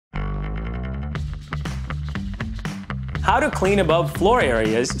How to clean above floor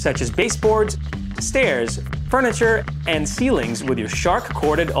areas such as baseboards, stairs, furniture, and ceilings with your Shark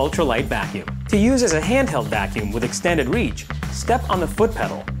corded ultralight vacuum. To use as a handheld vacuum with extended reach, step on the foot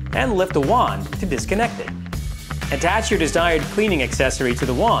pedal and lift the wand to disconnect it. Attach your desired cleaning accessory to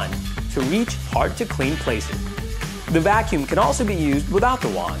the wand to reach hard-to-clean places. The vacuum can also be used without the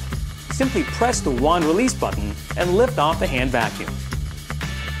wand. Simply press the wand release button and lift off the hand vacuum.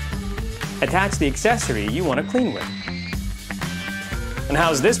 Attach the accessory you want to clean with. And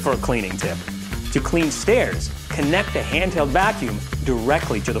how's this for a cleaning tip? To clean stairs, connect the handheld vacuum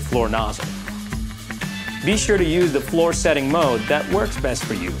directly to the floor nozzle. Be sure to use the floor setting mode that works best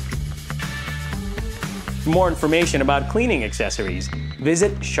for you. For more information about cleaning accessories,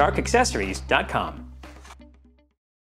 visit sharkaccessories.com.